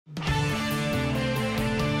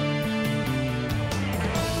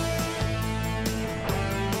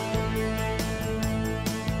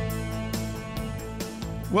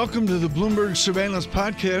Welcome to the Bloomberg Surveillance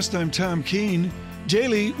Podcast. I'm Tom Keene.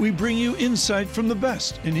 Daily, we bring you insight from the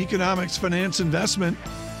best in economics, finance, investment,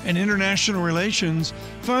 and international relations.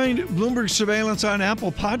 Find Bloomberg Surveillance on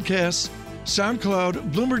Apple Podcasts,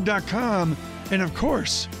 SoundCloud, Bloomberg.com, and of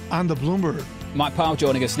course, on the Bloomberg. Mike Powell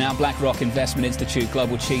joining us now, BlackRock Investment Institute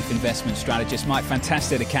Global Chief Investment Strategist. Mike,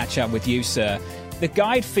 fantastic to catch up with you, sir. The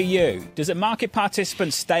guide for you, does a market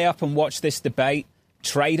participant stay up and watch this debate,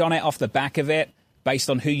 trade on it off the back of it,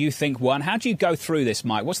 based on who you think won? How do you go through this,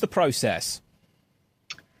 Mike? What's the process?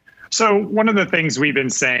 So one of the things we've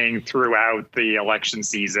been saying throughout the election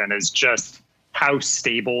season is just how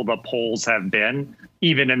stable the polls have been,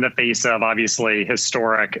 even in the face of obviously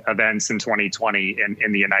historic events in 2020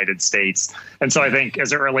 in the United States. And so I think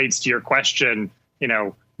as it relates to your question,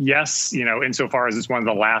 yes, insofar as it's one of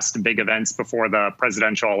the last big events before the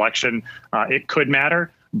presidential election, it could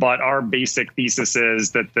matter. But our basic thesis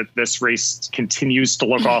is that this race continues to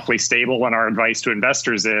look awfully stable. And our advice to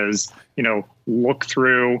investors is, look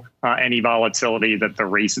through any volatility that the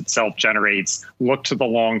race itself generates, look to the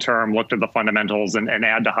long term, look to the fundamentals, and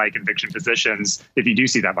add to high conviction positions if you do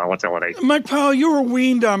see that volatility. Mike Powell, you were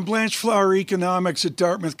weaned on Blanchflower economics at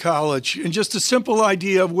Dartmouth College, and just a simple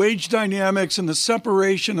idea of wage dynamics and the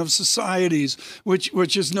separation of societies,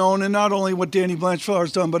 which is known, and not only what Danny Blanchflower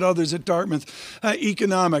has done, but others at Dartmouth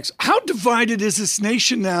economics. How divided is this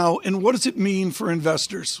nation now, and what does it mean for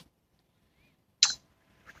investors?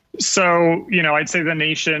 So, I'd say the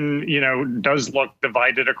nation, does look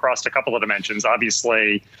divided across a couple of dimensions.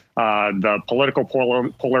 Obviously, the political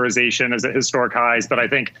polarization is at historic highs. But I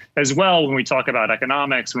think as well, when we talk about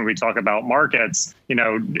economics, when we talk about markets, I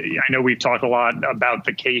know we've talked a lot about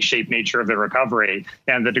the K-shaped nature of the recovery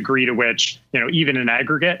and the degree to which, even in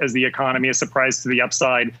aggregate, as the economy is surprised to the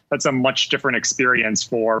upside, that's a much different experience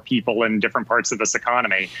for people in different parts of this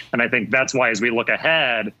economy. And I think that's why, as we look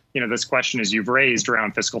ahead, this question, as you've raised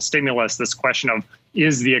around fiscal stimulus, this question of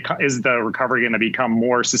is the recovery going to become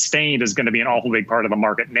more sustained is going to be an awful big part of the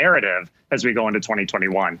market narrative as we go into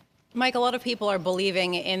 2021. Mike, a lot of people are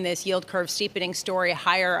believing in this yield curve steepening story,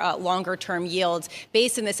 higher longer term yields,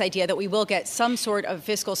 based on this idea that we will get some sort of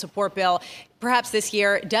fiscal support bill, perhaps this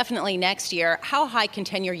year, definitely next year. How high can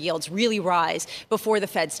 10-year yields really rise before the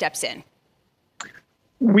Fed steps in?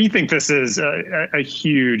 We think this is a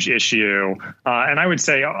huge issue. And I would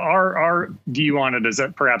say our view on it is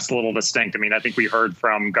perhaps a little distinct. I mean, I think we heard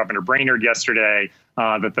from Governor Brainerd yesterday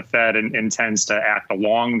that the Fed intends to act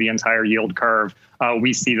along the entire yield curve.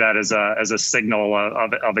 We see that as a signal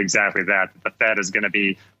of exactly that. The Fed is going to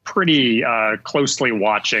be pretty closely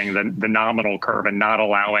watching the nominal curve and not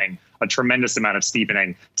allowing a tremendous amount of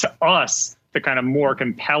steepening. To us, the kind of more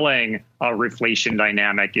compelling reflation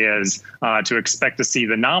dynamic is to expect to see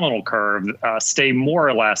the nominal curve stay more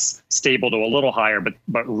or less stable to a little higher, but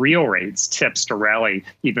real rates tips to rally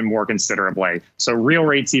even more considerably. So real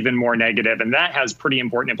rates even more negative, and that has pretty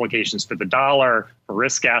important implications for the dollar, for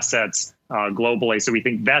risk assets globally. So we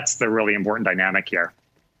think that's the really important dynamic here.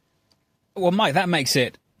 Well, Mike, that makes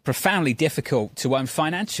it profoundly difficult to own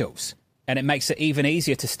financials, and it makes it even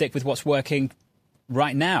easier to stick with what's working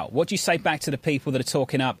right now. What do you say back to the people that are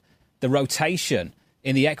talking up the rotation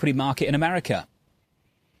in the equity market in America?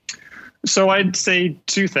 So I'd say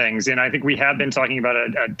two things. And I think we have been talking about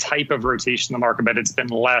a type of rotation in the market, but it's been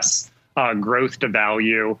less growth to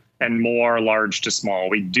value and more large to small.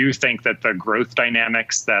 We do think that the growth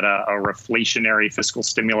dynamics that a reflationary fiscal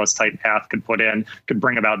stimulus type path could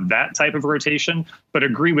bring about that type of rotation. But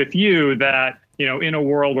agree with you that, in a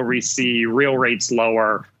world where we see real rates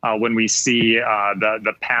lower, when we see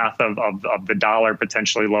the path of the dollar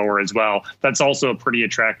potentially lower as well, that's also a pretty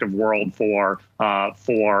attractive world for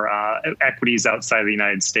equities outside of the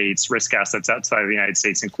United States, risk assets outside of the United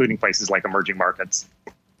States, including places like emerging markets.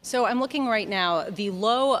 So I'm looking right now, the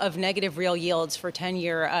low of negative real yields for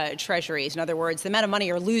 10-year treasuries. In other words, the amount of money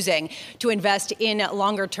you're losing to invest in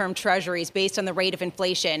longer-term treasuries based on the rate of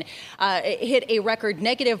inflation hit a record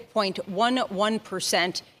negative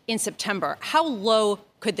 0.11% in September. How low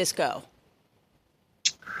could this go?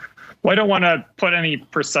 Well, I don't want to put any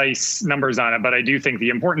precise numbers on it, but I do think the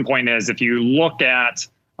important point is if you look at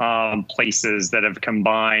places that have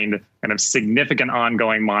combined kind of significant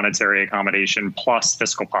ongoing monetary accommodation plus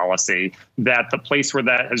fiscal policy, that the place where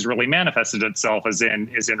that has really manifested itself is in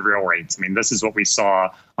real rates. I mean, this is what we saw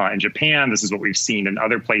in Japan. This is what we've seen in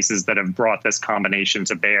other places that have brought this combination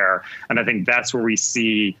to bear. And I think that's where we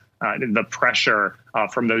see the pressure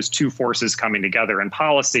from those two forces coming together in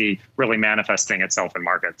policy really manifesting itself in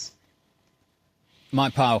markets.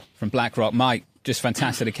 Mike Powell from BlackRock. Mike, just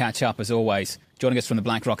fantastic to catch up as always. Joining us from the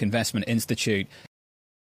BlackRock Investment Institute.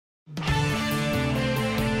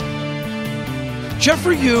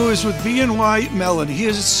 Jeffrey Yu is with BNY Mellon. He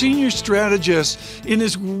is a senior strategist and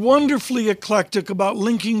is wonderfully eclectic about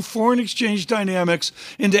linking foreign exchange dynamics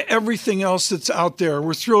into everything else that's out there.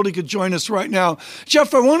 We're thrilled he could join us right now.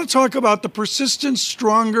 Jeff, I want to talk about the persistent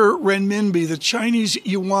stronger renminbi, the Chinese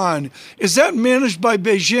yuan. Is that managed by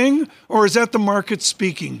Beijing, or is that the market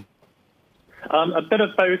speaking? A bit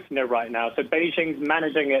of both, right now. So Beijing's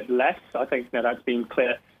managing it less. I think that's been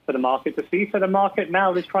clear for the market to see. So the market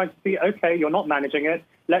now is trying to see, okay, you're not managing it.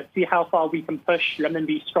 Let's see how far we can push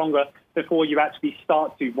renminbi stronger before you actually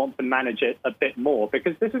start to want to manage it a bit more,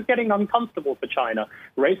 because this is getting uncomfortable for China.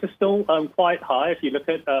 Rates are still quite high. If you look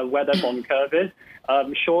at where their bond curve is,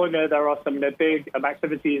 sure, there are some big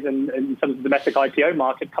activities in some of the domestic IPO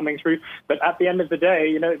market coming through. But at the end of the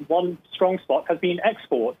day, one strong spot has been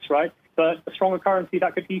exports, right? But a stronger currency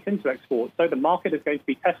that could eat into exports. So the market is going to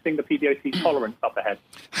be testing the PBOC tolerance up ahead.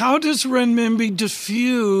 How does renminbi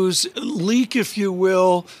diffuse, leak, if you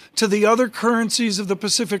will, to the other currencies of the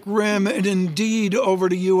Pacific Rim and indeed over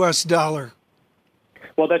to U.S. dollar?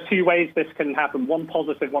 Well, there are two ways this can happen. One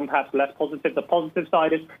positive, one perhaps less positive. The positive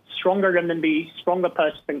side is stronger renminbi, stronger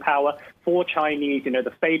purchasing power for Chinese,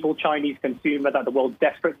 the fabled Chinese consumer that the world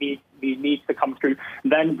desperately needs to come through.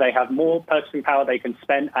 Then they have more purchasing power they can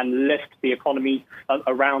spend and lift the economy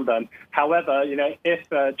around them. However,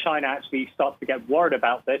 if China actually starts to get worried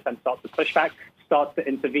about this and starts to push back, starts to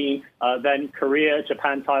intervene, then Korea,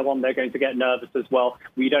 Japan, Taiwan, they're going to get nervous as well.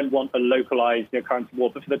 We don't want a localized currency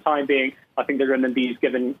war. But for the time being, I think the renminbi is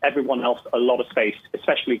giving everyone else a lot of space,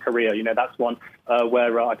 especially Korea. That's one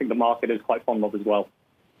where I think the market is quite fond of as well.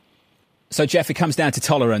 So, Jeff, it comes down to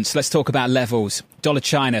tolerance. Let's talk about levels. Dollar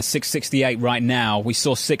China, 668 right now. We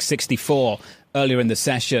saw 664 earlier in the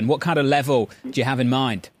session. What kind of level do you have in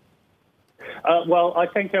mind? Well, I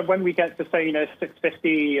think when we get to, say,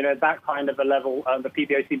 650, that kind of a level, the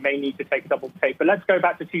PBOC may need to take a double take. But let's go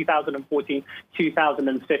back to 2014,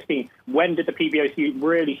 2015. When did the PBOC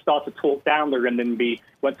really start to talk down the renminbi?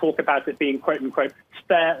 When talk about it being, quote unquote,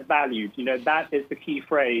 fair valued? That is the key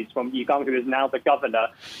phrase from Yi Gang, who is now the governor.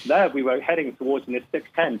 There, we were heading towards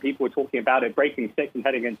 610. People were talking about it breaking 6 and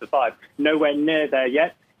heading into 5. Nowhere near there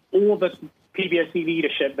yet. All the PBOC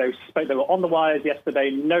leadership, they were on the wires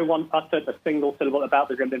yesterday. No one uttered a single syllable about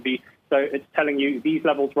the renminbi. So it's telling you these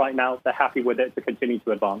levels right now, they're happy with it to continue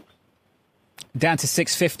to advance. Down to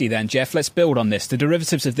 650 then, Jeff. Let's build on this. The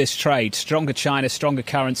derivatives of this trade, stronger China, stronger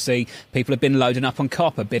currency. People have been loading up on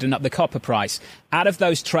copper, bidding up the copper price. Out of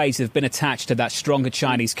those trades that have been attached to that stronger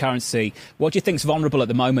Chinese currency, what do you think is vulnerable at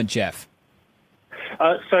the moment, Jeff?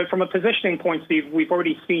 So from a positioning point of view, we've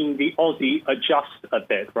already seen the Aussie adjust a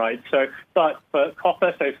bit, right? But for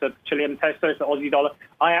copper, so for Chilean peso, for Aussie dollar,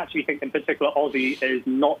 I actually think in particular Aussie is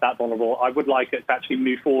not that vulnerable. I would like it to actually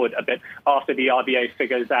move forward a bit after the RBA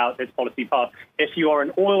figures out its policy path. If you are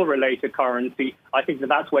an oil-related currency, I think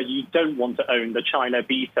that's where you don't want to own the China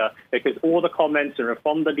beta, because all the comments are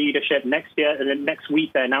from the leadership. Next year and then next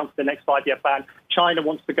week, they announced the next 5-year plan. China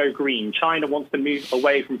wants to go green. China wants to move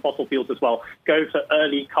away from fossil fuels as well, go to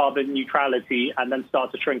early carbon neutrality, and then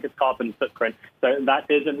start to shrink its carbon footprint. So that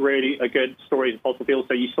isn't really a good story for fossil fuels.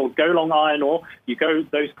 So you still go long iron ore, you go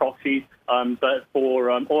those proxies, but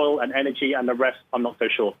for oil and energy and the rest, I'm not so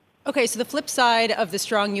sure. Okay, so the flip side of the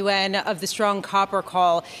strong yuan, of the strong copper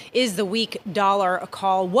call, is the weak dollar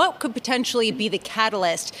call. What could potentially be the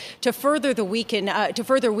catalyst to further weaken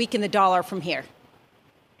the dollar from here?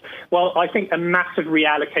 Well, I think a massive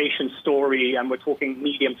reallocation story, and we're talking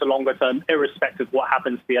medium to longer term, irrespective of what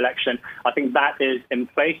happens to the election. I think that is in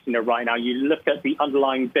place, right now. You look at the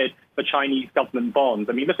underlying bid for Chinese government bonds.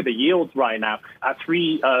 I mean, look at the yields right now at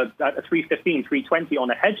 315, 320 on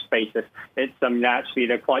a hedged basis. It's actually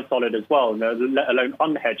they're quite solid as well, let alone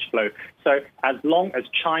unhedged flow. So as long as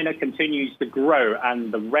China continues to grow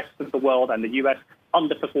and the rest of the world and the US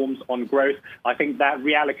underperforms on growth, I think that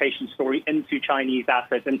reallocation story into Chinese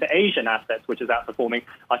assets, into Asian assets, which is outperforming,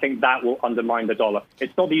 I think that will undermine the dollar.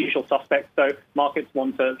 It's not the usual suspects, though. Markets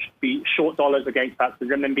want to be short dollars against perhaps the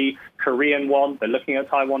renminbi, Korean won, they're looking at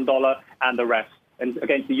Taiwan dollar, and the rest. And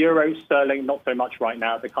against the euro, sterling, not so much right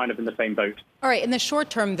now. They're kind of in the same boat. All right. In the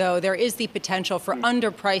short term, though, there is the potential for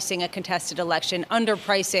underpricing a contested election,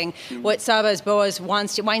 underpricing what Sabas Boas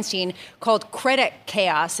Weinstein called credit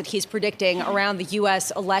chaos that he's predicting around the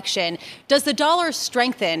U.S. election. Does the dollar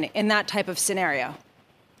strengthen in that type of scenario?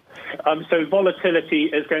 So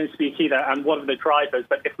volatility is going to be key there and one of the drivers.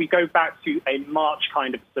 But if we go back to a March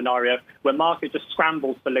kind of scenario where market just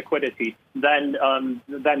scrambles for liquidity, then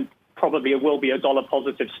probably it will be a dollar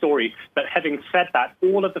positive story. But having said that,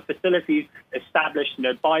 all of the facilities established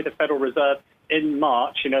by the Federal Reserve in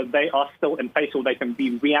March, they are still in place, or they can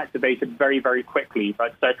be reactivated very, very quickly.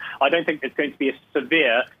 But so I don't think it's going to be as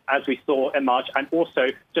severe as we saw in March. And also,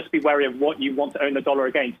 just be wary of what you want to own the dollar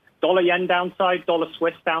against. Dollar yen downside, dollar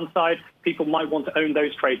Swiss downside. People might want to own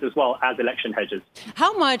those trades as well as election hedges.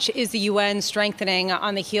 How much is the UN strengthening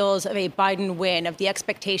on the heels of a Biden win, of the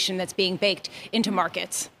expectation that's being baked into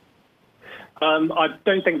markets? I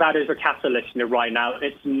don't think that is a catalyst right now.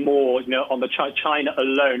 It's more, on the China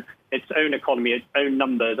alone, its own economy, its own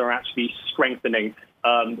numbers are actually strengthening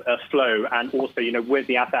flow. And also, with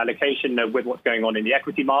the asset allocation, with what's going on in the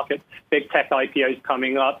equity market, big tech IPOs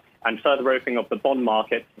coming up, and further opening of the bond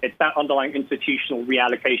market, it's that underlying institutional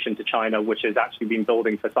reallocation to China, which has actually been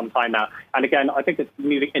building for some time now. And again, I think it's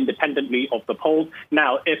moving independently of the polls.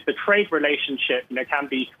 Now, if the trade relationship can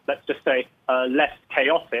be, let's just say, less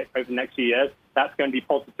chaotic over the next few years, that's going to be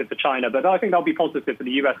positive for China. But I think that'll be positive for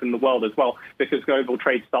the US and the world as well, because global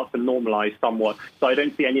trade starts to normalize somewhat. So I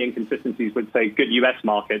don't see any inconsistencies with, say, good US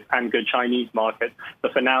markets and good Chinese markets.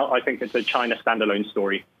 But for now, I think it's a China standalone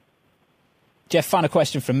story. Jeff, final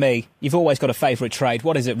question from me. You've always got a favourite trade.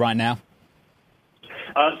 What is it right now?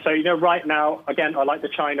 Right now, again, I like the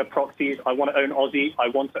China proxies. I want to own Aussie. I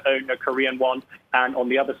want to own a Korean one. And on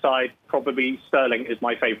the other side, probably sterling is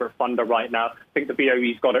my favourite funder right now. I think the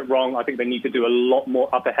BOE's got it wrong. I think they need to do a lot more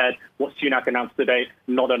up ahead. What Sunak announced today,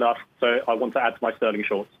 not enough. So I want to add to my sterling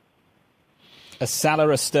shorts. A seller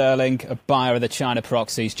of sterling, a buyer of the China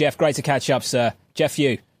proxies. Jeff, great to catch up, sir. Jeff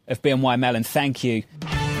Yu of BNY Mellon, thank you.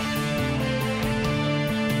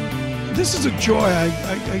 This is a joy.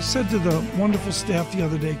 I said to the wonderful staff the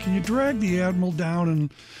other day, can you drag the Admiral down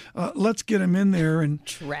and let's get him in there and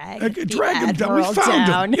drag him down. We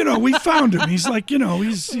found him. We found him. He's like,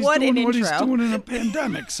 he's doing what he's doing in a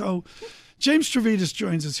pandemic. So James Stravidis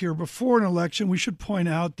joins us here before an election. We should point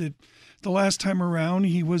out that the last time around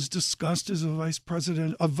he was discussed as a vice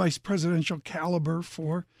presidential caliber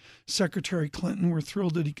for Secretary Clinton. We're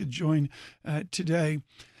thrilled that he could join today.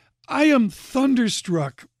 I am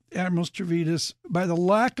thunderstruck, Admiral Stravidis, by the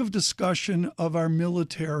lack of discussion of our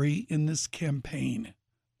military in this campaign.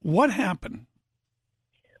 What happened?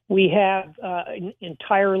 We have an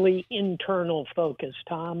entirely internal focus,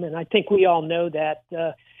 Tom, and I think we all know that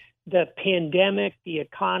the pandemic, the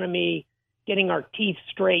economy, getting our teeth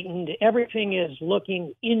straightened, everything is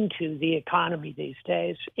looking into the economy these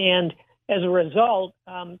days. And as a result,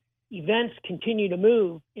 events continue to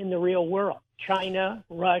move in the real world. China,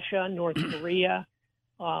 Russia, North Korea,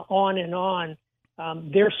 on and on.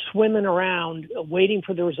 They're swimming around waiting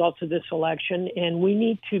for the results of this election, and we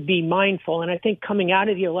need to be mindful. And I think coming out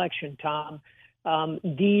of the election, Tom,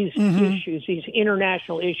 these issues, these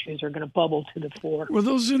international issues are going to bubble to the fore. Well,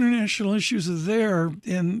 those international issues are there,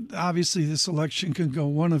 and obviously this election can go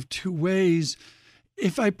one of two ways.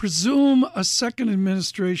 If I presume a second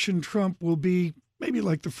administration, Trump will be maybe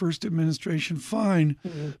like the first administration, fine.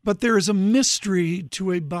 But there is a mystery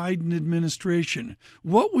to a Biden administration.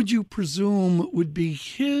 What would you presume would be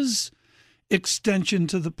his extension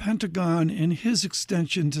to the Pentagon and his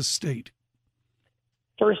extension to state?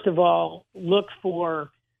 First of all, look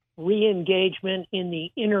for re-engagement in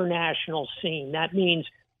the international scene. That means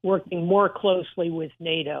working more closely with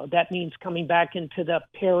NATO. That means coming back into the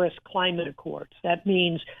Paris Climate Accords. That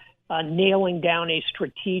means nailing down a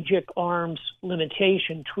strategic arms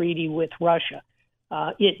limitation treaty with Russia.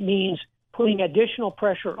 It means putting additional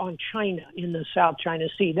pressure on China in the South China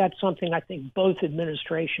Sea. That's something I think both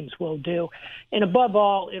administrations will do. And above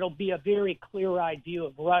all, it'll be a very clear-eyed view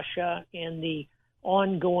of Russia and the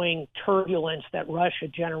ongoing turbulence that Russia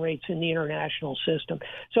generates in the international system.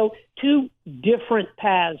 So two different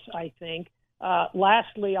paths, I think.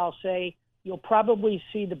 Lastly, I'll say, you'll probably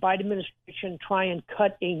see the Biden administration try and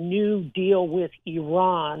cut a new deal with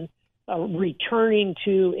Iran, returning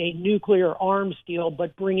to a nuclear arms deal,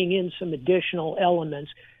 but bringing in some additional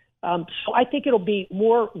elements. So I think it'll be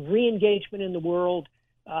more re-engagement in the world,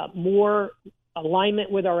 more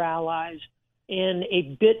alignment with our allies, and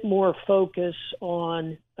a bit more focus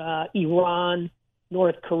on Iran,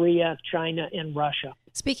 North Korea, China, and Russia.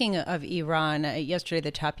 Speaking of Iran, yesterday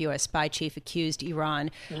the top U.S. spy chief accused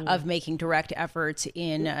Iran of making direct efforts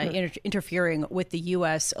in interfering with the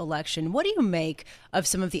U.S. election. What do you make of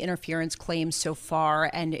some of the interference claims so far,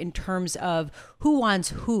 and in terms of who wants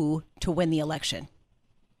who to win the election?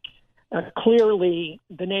 Clearly,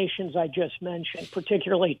 the nations I just mentioned,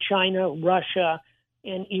 particularly China, Russia,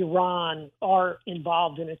 and Iran, are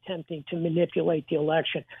involved in attempting to manipulate the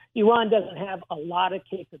election. Iran doesn't have a lot of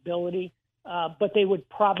capability, but they would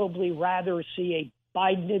probably rather see a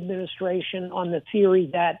Biden administration on the theory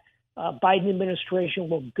that Biden administration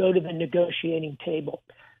will go to the negotiating table.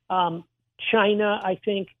 China, I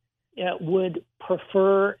think, would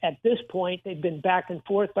prefer at this point, they've been back and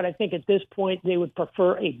forth, but I think at this point they would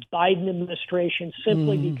prefer a Biden administration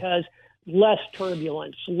simply because less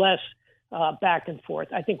turbulence, less back and forth.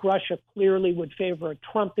 I think Russia clearly would favor a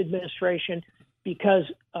Trump administration because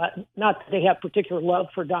not that they have particular love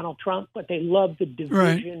for Donald Trump, but they love the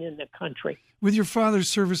division in the country. With your father's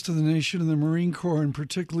service to the nation in the Marine Corps, and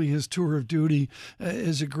particularly his tour of duty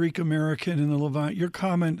as a Greek American in the Levant, your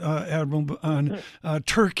comment, Admiral, on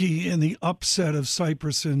Turkey and the upset of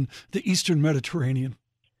Cyprus in the Eastern Mediterranean.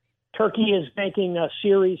 Turkey is making a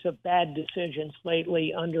series of bad decisions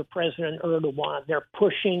lately under President Erdogan. They're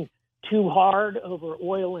pushing too hard over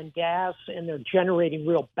oil and gas, and they're generating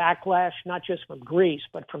real backlash, not just from Greece,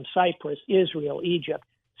 but from Cyprus, Israel, Egypt.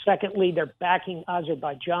 Secondly, they're backing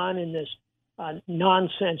Azerbaijan in this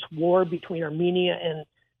nonsense war between Armenia and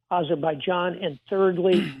Azerbaijan. And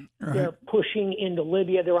thirdly, they're pushing into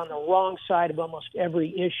Libya. They're on the wrong side of almost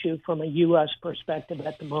every issue from a U.S. perspective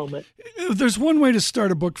at the moment. There's one way to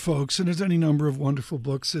start a book, folks, and there's any number of wonderful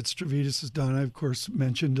books that Stravidis has done. I, of course,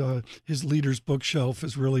 mentioned his Leader's Bookshelf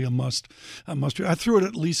is really a must read. I threw it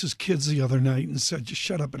at Lisa's kids the other night and said, just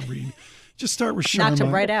shut up and read. Just start with Sharma. Knocked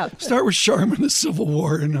him right out. Start with Sharma and the Civil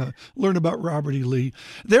War and learn about Robert E. Lee.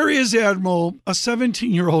 There is, Admiral, a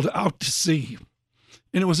 17-year-old out to sea.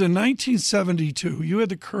 And it was in 1972. You had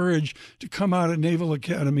the courage to come out of Naval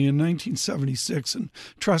Academy in 1976. And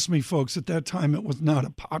trust me, folks, at that time it was not a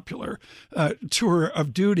popular tour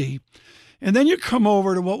of duty. And then you come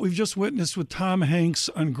over to what we've just witnessed with Tom Hanks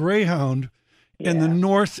on Greyhound and the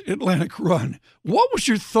North Atlantic Run. What was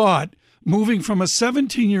your thought moving from a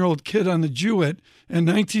 17-year-old kid on the Jewett in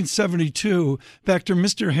 1972 back to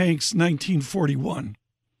Mr. Hanks 1941?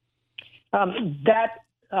 That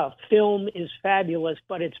film is fabulous,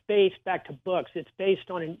 but it's based back to books. It's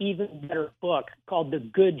based on an even better book called The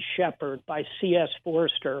Good Shepherd by C.S.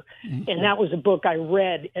 Forster. And that was a book I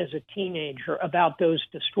read as a teenager about those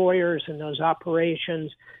destroyers and those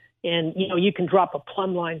operations. And, you know, you can drop a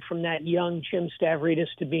plumb line from that young Jim Stavridis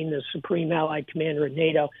to being the Supreme Allied Commander at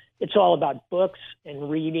NATO. It's all about books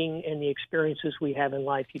and reading and the experiences we have in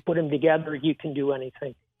life. You put them together, you can do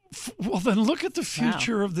anything. Well, then look at the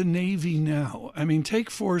future of the Navy now. I mean,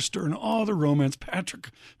 take Forster and all the romance.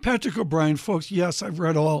 Patrick O'Brien, folks, yes, I've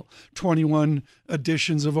read all 21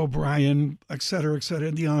 editions of O'Brien, et cetera, et cetera. I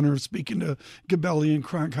had the honor of speaking to Gabelli and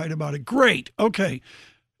Cronkite about it. Great. Okay.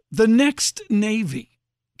 The next Navy.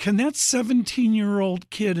 Can that 17-year-old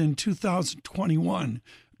kid in 2021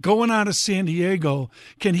 going out of San Diego,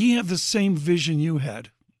 can he have the same vision you had?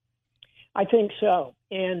 I think so.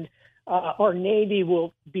 And our Navy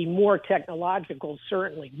will be more technological,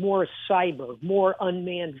 certainly, more cyber, more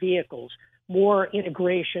unmanned vehicles, more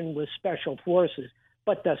integration with special forces.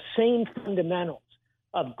 But the same fundamentals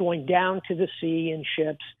of going down to the sea in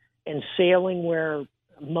ships and sailing where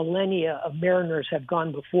millennia of mariners have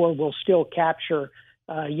gone before will still capture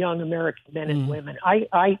young American men and women.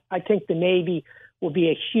 I think the Navy will be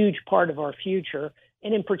a huge part of our future.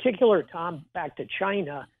 And in particular, Tom, back to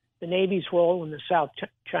China, the Navy's role in the South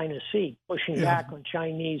China Sea, pushing back on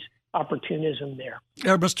Chinese opportunism there.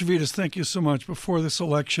 Admiral Stravidis, thank you so much. Before this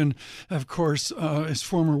election, of course, his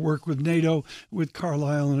former work with NATO, with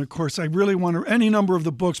Carlisle, and of course, I really want any number of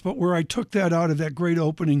the books, but where I took that out of that great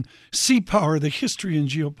opening, Sea Power, the History and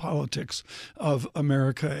Geopolitics of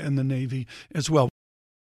America and the Navy as well.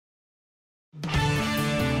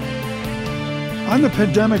 On the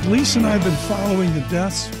pandemic, Lisa and I have been following the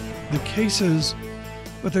deaths, the cases,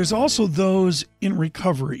 but there's also those in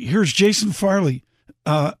recovery. Here's Jason Farley,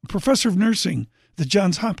 professor of nursing at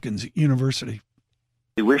Johns Hopkins University.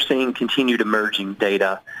 We're seeing continued emerging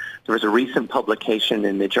data. There was a recent publication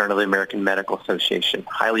in the Journal of the American Medical Association,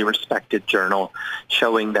 highly respected journal,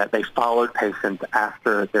 showing that they followed patients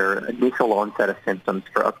after their initial onset of symptoms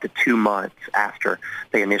for up to 2 months after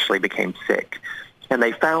they initially became sick. And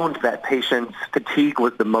they found that patients' fatigue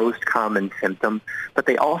was the most common symptom, but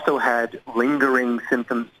they also had lingering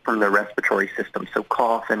symptoms from their respiratory system, so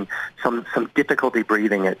cough and some difficulty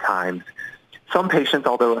breathing at times. Some patients,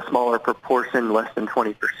 although a smaller proportion, less than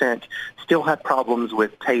 20%, still have problems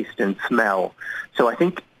with taste and smell. So I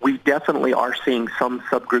think we definitely are seeing some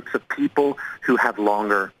subgroups of people who have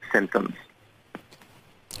longer symptoms.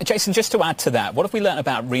 Jason, just to add to that, what have we learned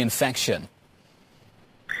about reinfection?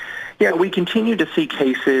 Yeah, we continue to see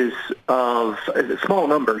cases of small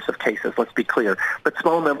numbers of cases, let's be clear, but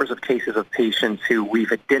small numbers of cases of patients who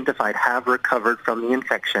we've identified have recovered from the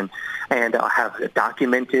infection and have a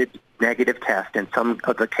documented negative test, in some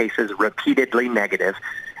of the cases repeatedly negative,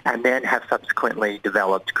 and then have subsequently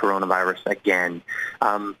developed coronavirus again.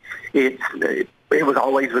 It's it was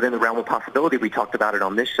always within the realm of possibility. We talked about it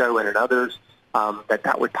on this show and in others,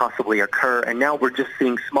 that would possibly occur. And now we're just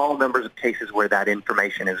seeing small numbers of cases where that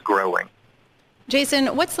information is growing. Jason,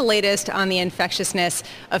 what's the latest on the infectiousness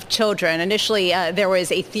of children? Initially, there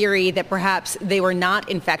was a theory that perhaps they were not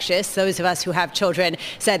infectious. Those of us who have children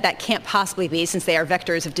said that can't possibly be, since they are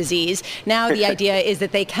vectors of disease. Now the idea is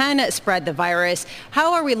that they can spread the virus.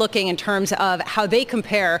 How are we looking in terms of how they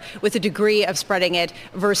compare with the degree of spreading it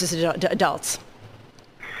versus adults?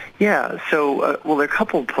 Yeah, so, well, there are a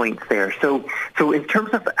couple of points there. So in terms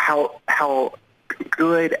of how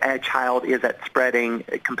good a child is at spreading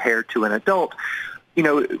compared to an adult,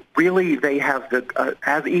 really they have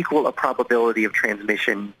as equal a probability of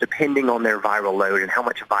transmission depending on their viral load and how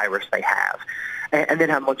much virus they have, and then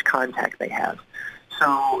how much contact they have.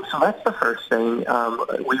 So that's the first thing.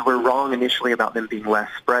 We were wrong initially about them being less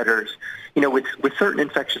spreaders. With certain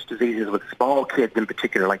infectious diseases, with small kids in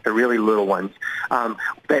particular, like the really little ones,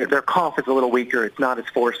 their cough is a little weaker. It's not as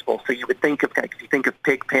forceful. So you would think of, if you think of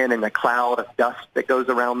Pigpen and the cloud of dust that goes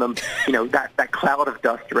around them, that cloud of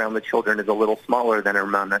dust around the children is a little smaller than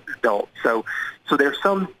around adults. So there's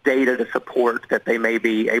some data to support that they may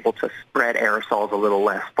be able to spread aerosols a little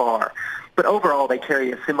less far. But overall, they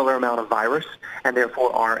carry a similar amount of virus and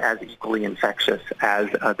therefore are as equally infectious as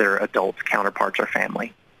their adult counterparts or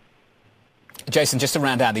family. Jason, just to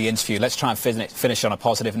round out the interview, let's try and finish on a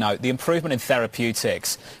positive note. The improvement in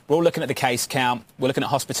therapeutics. We're all looking at the case count. We're looking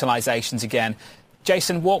at hospitalizations again.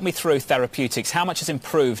 Jason, walk me through therapeutics. How much has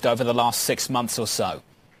improved over the last 6 months or so?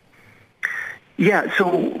 Yeah,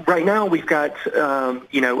 so right now we've got,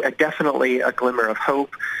 definitely a glimmer of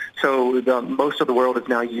hope. So most of the world is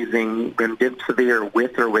now using remdesivir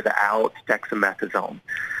with or without dexamethasone.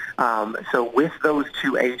 So with those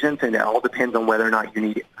two agents, and it all depends on whether or not you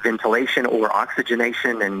need ventilation or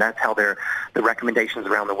oxygenation, and that's how the recommendations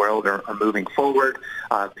around the world are moving forward.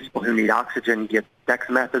 People who need oxygen get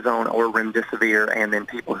dexamethasone or remdesivir, and then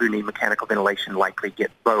people who need mechanical ventilation likely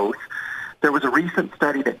get both. There was a recent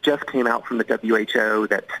study that just came out from the WHO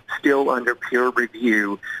that's still under peer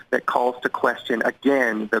review that calls to question,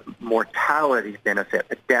 again, the mortality benefit,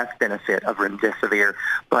 the death benefit of remdesivir.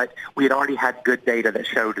 But we had already had good data that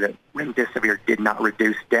showed that remdesivir did not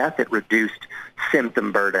reduce death. It reduced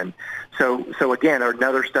symptom burden. So again,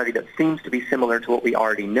 another study that seems to be similar to what we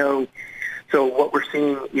already know. So what we're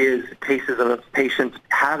seeing is cases of patients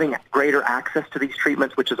having greater access to these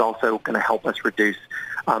treatments, which is also going to help us reduce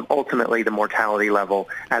ultimately the mortality level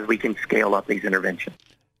as we can scale up these interventions.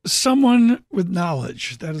 Someone with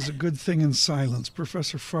knowledge, that is a good thing in silence.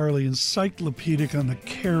 Professor Farley, encyclopedic on the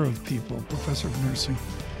care of people, professor of nursing,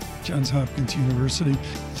 Johns Hopkins University.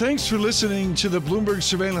 Thanks for listening to the Bloomberg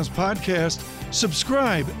Surveillance Podcast.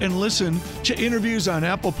 Subscribe and listen to interviews on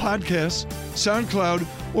Apple Podcasts, SoundCloud,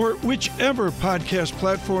 or whichever podcast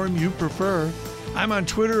platform you prefer. I'm on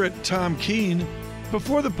Twitter at Tom Keene.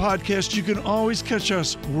 Before the podcast, you can always catch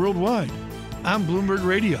us worldwide on Bloomberg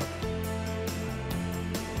Radio.